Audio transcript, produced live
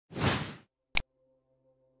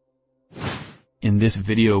In this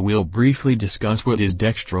video we'll briefly discuss what is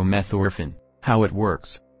dextromethorphan, how it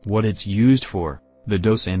works, what it's used for, the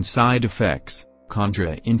dose and side effects,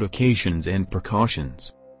 contraindications and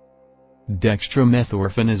precautions.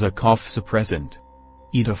 Dextromethorphan is a cough suppressant.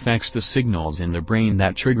 It affects the signals in the brain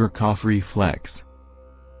that trigger cough reflex.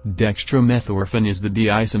 Dextromethorphan is the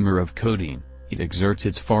D-isomer of codeine. It exerts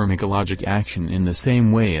its pharmacologic action in the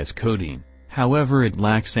same way as codeine, however it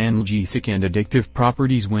lacks analgesic and addictive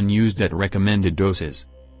properties when used at recommended doses.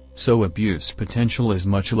 So abuse potential is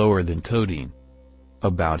much lower than codeine.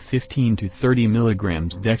 About 15 to 30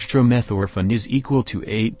 mg dextromethorphan is equal to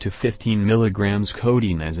 8 to 15 mg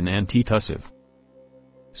codeine as an antitussive.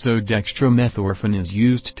 So dextromethorphan is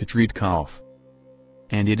used to treat cough.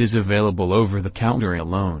 And it is available over the counter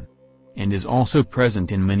alone. And is also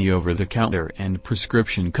present in many over-the-counter and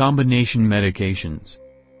prescription combination medications.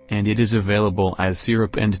 And it is available as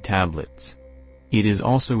syrup and tablets. It is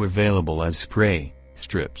also available as spray,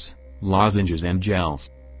 strips, lozenges and gels.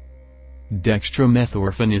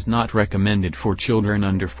 Dextromethorphan is not recommended for children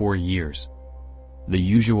under 4 years. The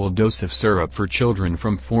usual dose of syrup for children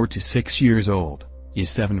from 4 to 6 years old is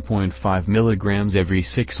 7.5 mg every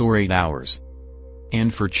 6 or 8 hours.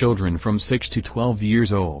 And for children from 6 to 12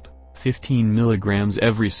 years old, 15 mg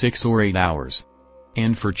every 6 or 8 hours.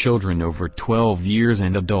 And for children over 12 years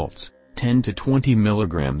and adults, 10 to 20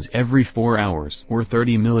 mg every 4 hours or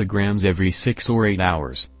 30 mg every 6 or 8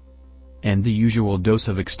 hours. And the usual dose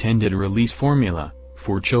of extended-release formula,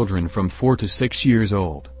 for children from 4 to 6 years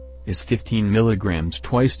old, is 15 mg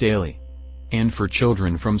twice daily. And for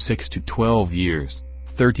children from 6 to 12 years,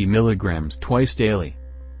 30 mg twice daily.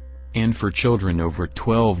 And for children over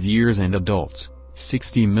 12 years and adults,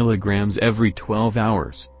 60 mg every 12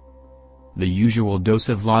 hours. The usual dose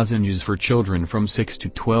of lozenges for children from 6 to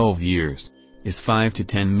 12 years, is 5 to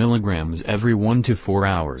 10 mg every 1 to 4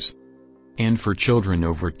 hours. And for children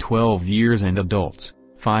over 12 years and adults,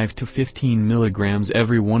 5 to 15 mg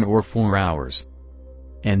every 1 or 4 hours.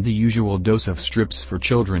 And the usual dose of strips for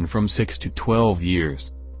children from 6 to 12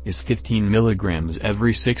 years, is 15 mg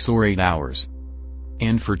every 6 or 8 hours.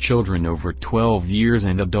 And for children over 12 years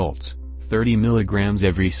and adults, 30 mg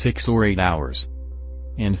every 6 or 8 hours.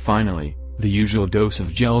 And finally, the usual dose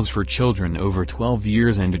of gels for children over 12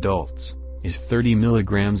 years and adults, is 30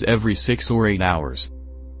 mg every 6 or 8 hours.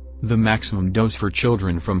 The maximum dose for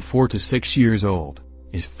children from 4 to 6 years old,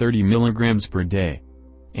 is 30 mg per day.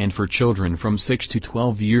 And for children from 6 to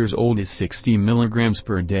 12 years old is 60 mg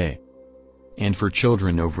per day. And for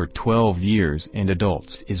children over 12 years and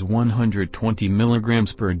adults is 120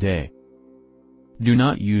 mg per day. Do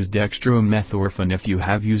not use dextromethorphan if you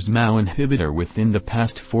have used MAO inhibitor within the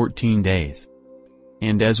past 14 days.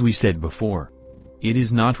 And as we said before, it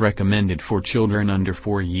is not recommended for children under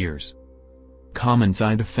 4 years. Common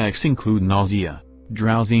side effects include nausea,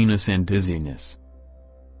 drowsiness and dizziness.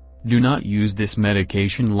 Do not use this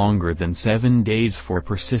medication longer than 7 days for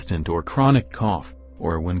persistent or chronic cough,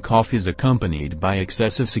 or when cough is accompanied by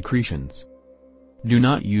excessive secretions. Do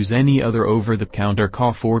not use any other over-the-counter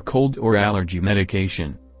cough or cold or allergy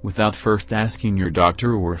medication, without first asking your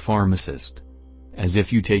doctor or pharmacist. As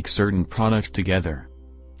if you take certain products together,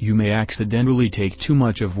 you may accidentally take too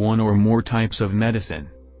much of one or more types of medicine.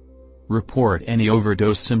 Report any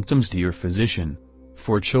overdose symptoms to your physician.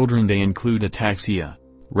 For children they include ataxia,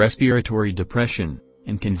 respiratory depression,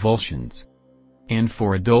 and convulsions. And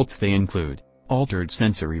for adults they include altered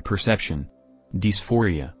sensory perception,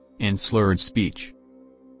 dysphoria, and slurred speech.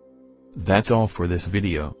 That's all for this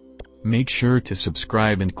video. Make sure to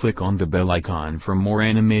subscribe and click on the bell icon for more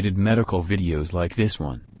animated medical videos like this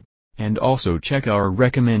one. And also check our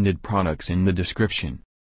recommended products in the description.